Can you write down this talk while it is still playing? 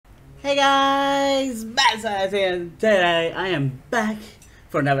Hey guys, Matt here, and today I am back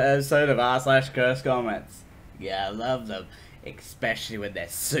for another episode of r/CursedComments. Yeah, I love them, especially when they're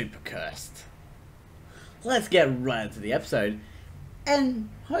super cursed. Let's get right into the episode,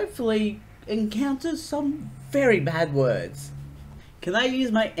 and hopefully encounter some very bad words. Can I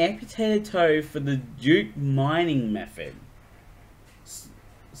use my amputated toe for the Duke mining method?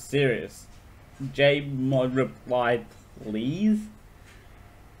 Serious. J Mod replied, please?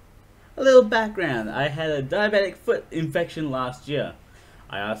 A little background, I had a diabetic foot infection last year.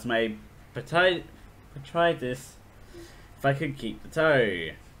 I asked my podiatrist if I could keep the toe.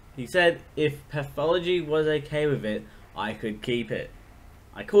 He said if pathology was okay with it, I could keep it.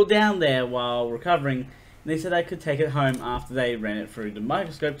 I called down there while recovering, and they said I could take it home after they ran it through the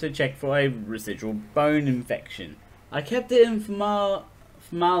microscope to check for a residual bone infection. I kept it in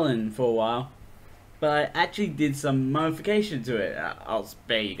formalin for a while, but I actually did some modification to it. I'll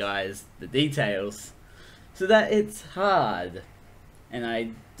spare you guys the details, so that it's hard, and I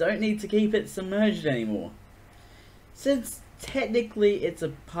don't need to keep it submerged anymore. Since technically it's a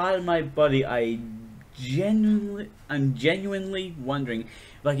part of my body, I'm genuinely wondering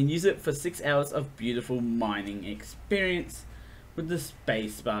if I can use it for 6 hours of beautiful mining experience with the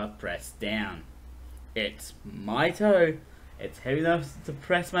spacebar pressed down. It's my toe. It's heavy enough to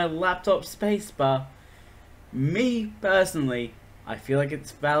press my laptop spacebar. Me, personally, I feel like it's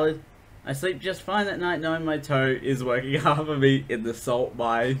valid. I sleep just fine at night knowing my toe is working half of me in the salt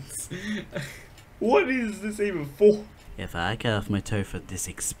mines. What is this even for? If I cut off my toe for this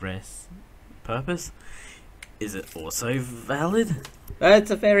express purpose, is it also valid?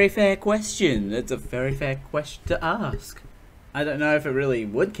 That's a very fair question. It's a very fair question to ask. I don't know if it really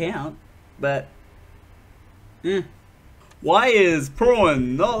would count, but why is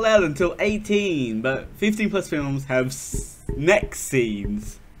porn not allowed until 18, but 15 plus films have neck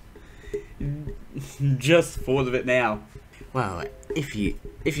scenes? Just thought of it now. Well, if you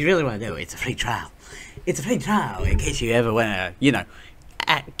really want to know, it's a free trial. It's a free trial in case you ever want to,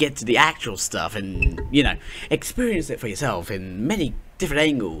 get to the actual stuff and, experience it for yourself in many different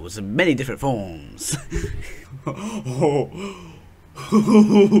angles and many different forms.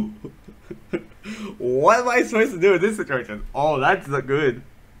 What am I supposed to do in this situation? Oh, that's not good.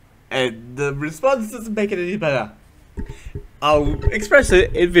 And the response doesn't make it any better. I'll express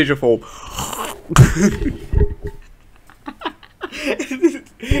it in visual form.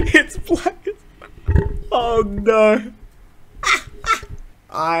 It's black. Oh no.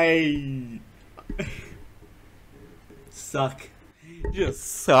 I suck. Just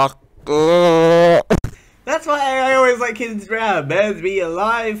suck. That's why I always like kids around, man, to be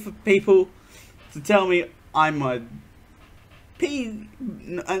alive for people to tell me I'm an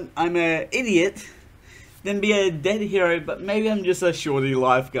idiot, then be a dead hero, but maybe I'm just a shorty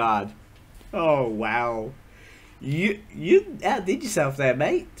lifeguard. Oh wow. You outdid yourself there,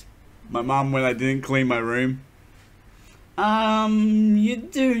 mate. My mum when I didn't clean my room. You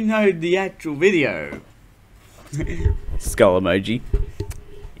do know the actual video. Skull emoji.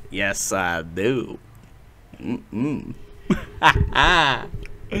 Yes, I do.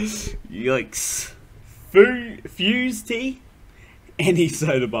 Yikes. Fuse tea? Any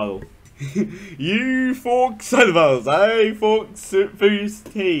soda bottle. You fork soda bottles. I fork fuse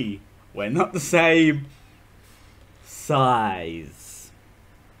tea. We're not the same size.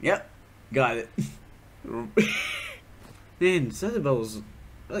 Yep, got it. Man, soda bottles,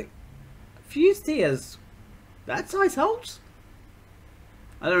 like, fuse tea has that size holds?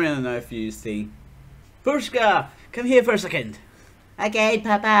 I don't really know fuse tea. Pushka, come here for a second. Okay,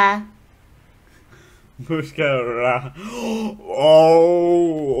 Papa. Pushka,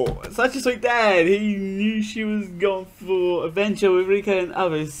 oh, such a sweet dad. He knew she was going for adventure with Rika and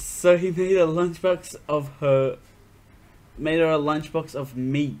others, so he made a lunchbox of her. Made her a lunchbox of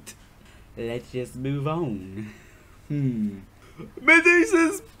meat. Let's just move on.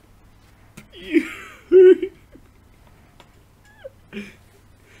 Medusa's.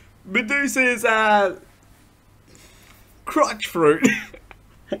 Medusa's crotch fruit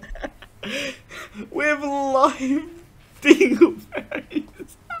with live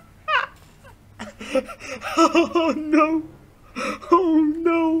dingleberries. Oh no! Oh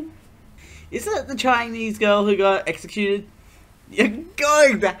no! Is that the Chinese girl who got executed? You're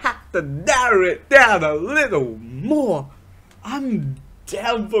going to have to narrow it down a little more. I'm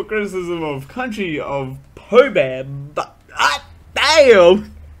down for criticism of country of Poban, but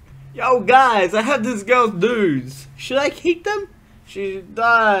damn! Yo guys, I have this girl's nudes. Should I keep them? She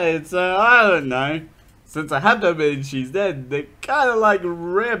died, so I don't know. Since I have them and she's dead, they're kinda like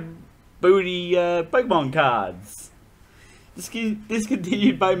rare booty Pokemon cards.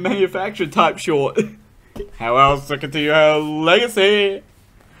 Discontinued by manufacturer type short. How else to continue her legacy?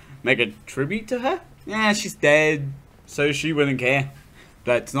 Make a tribute to her? Yeah, she's dead, so she wouldn't care.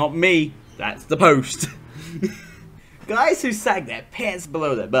 That's not me, that's the post. Guys who sag their pants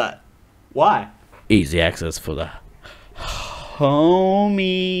below their butt. Why? Easy access for the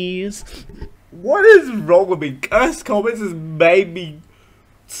homies. What is wrong with me? CursedComments has made me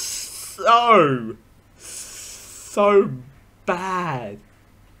so bad.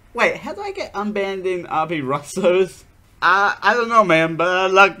 Wait, how do I get unbanned in RP Rust servers? I don't know, man, but I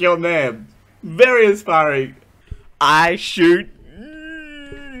like your name. Very inspiring. I shoot.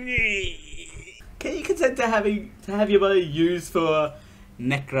 Can you consent to have your body used for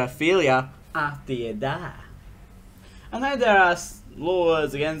necrophilia after you die? I know there are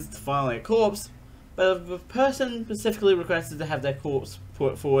laws against filing a corpse, but if a person specifically requested to have their corpse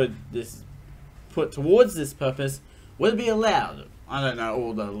put towards this purpose, would it be allowed? I don't know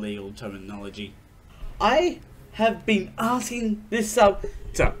all the legal terminology. I have been asking this sub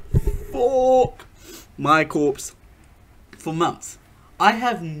to fork my corpse for months. I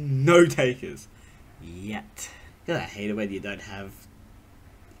have no takers yet. I hate it when you don't have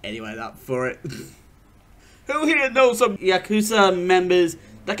anyone up for it. Who here knows some Yakuza members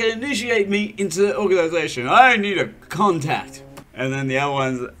that can initiate me into the organization? I need a contact. And then the other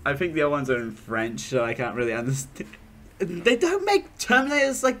ones, I think the other ones are in French, so I can't really understand. They don't make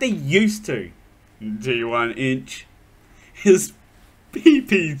Terminators like they used to. Do you want an inch? His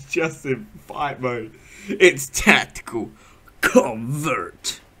PP's just in fight mode. It's tactical.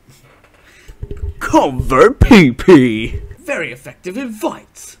 Convert. Convert PP. Very effective in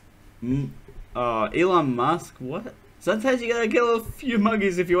fights. Elon Musk, what? Sometimes you gotta kill a few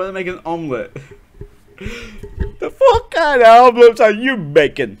monkeys if you want to make an omelet. The fuck kind of omelets are you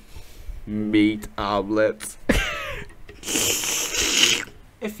making? Meat omelets.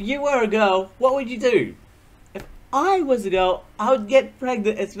 If you were a girl, what would you do? If I was a girl, I would get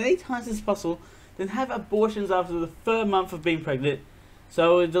pregnant as many times as possible, then have abortions after the third month of being pregnant, so I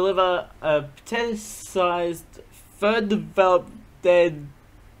would deliver a potato-sized, third developed dead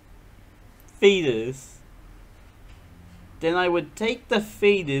fetus. Then I would take the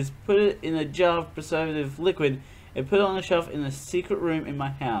fetus, put it in a jar of preservative liquid, and put it on a shelf in a secret room in my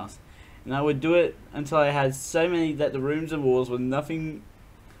house. And I would do it until I had so many that the rooms and walls were nothing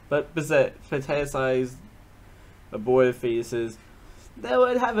but potato-sized aborted fetuses. They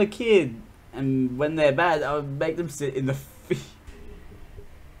would have a kid, and when they're bad, I would make them sit in the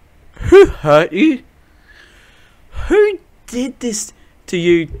Who hurt you? Who did this to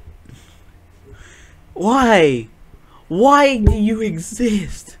you? Why? Why do you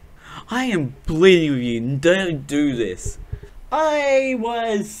exist? I am pleading with you, don't do this. I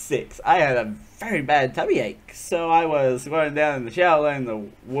was 6. I had a very bad tummy ache, so I was going down in the shower letting the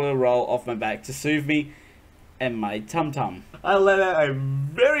water roll off my back to soothe me and my tum-tum. I let out a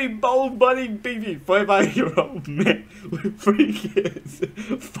very bold-bodied baby 45-year-old man with 3 kids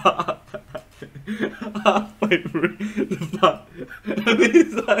fart halfway through the fart, and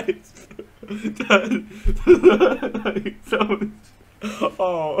his eyes turned like someone.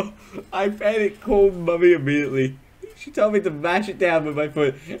 Oh, I panicked, called Mummy immediately. She told me to mash it down with my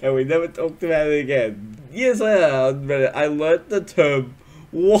foot, and we never talked about it again. Years later on Reddit, I learned the term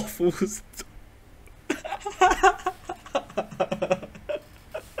waffles.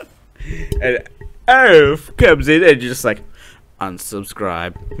 And Earth comes in and just like,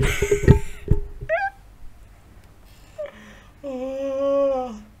 unsubscribe.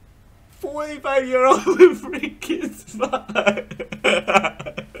 45-year-old with 3 kids.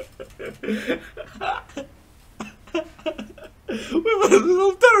 With a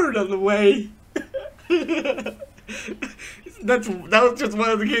little turd on the way. That was just one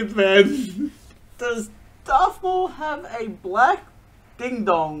of the kids, man. Does Darth Maul have a black ding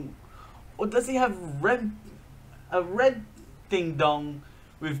dong, or does he have a red ding dong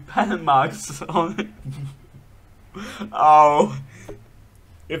with pattern marks on it? Oh,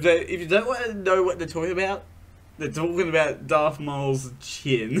 if you don't want to know what they're talking about Darth Maul's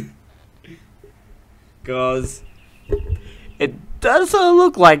chin, cause it does sort of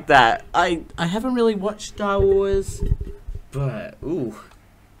look like that. I haven't really watched Star Wars, but ooh,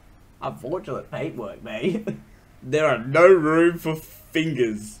 unfortunate paintwork, mate. There are no room for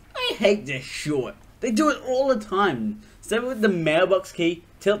fingers. I hate this short. They do it all the time. Step with the mailbox key,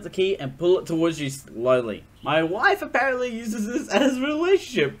 tilt the key, and pull it towards you slowly. My wife apparently uses this as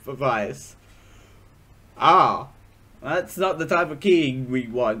relationship advice. Ah, that's not the type of key we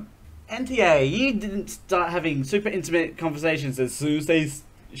want. NTA, you didn't start having super intimate conversations as soon as they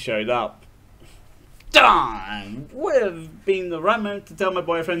showed up. time would have been the right moment to tell my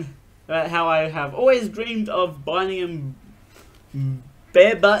boyfriend about how I have always dreamed of binding him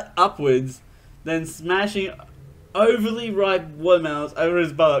bare butt upwards, then smashing overly ripe watermelons over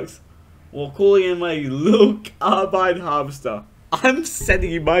his buttocks while calling him a little carbide harvester. I'm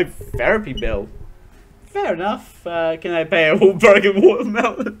sending you my therapy bill. Fair enough. Can I pay all broken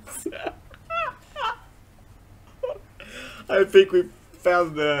watermelons? I think we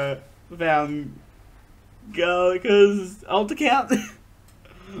found Garlica's alt account.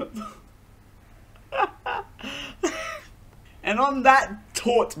 And on that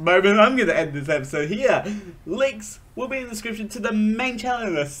taut moment, I'm going to end this episode here. Links will be in the description to the main channel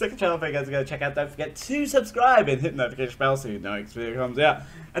and the second channel if you guys are going to check out. Don't forget to subscribe and hit the notification bell so you know next video comes out.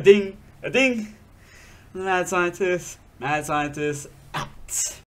 A ding, a ding. Mad Scientist, out.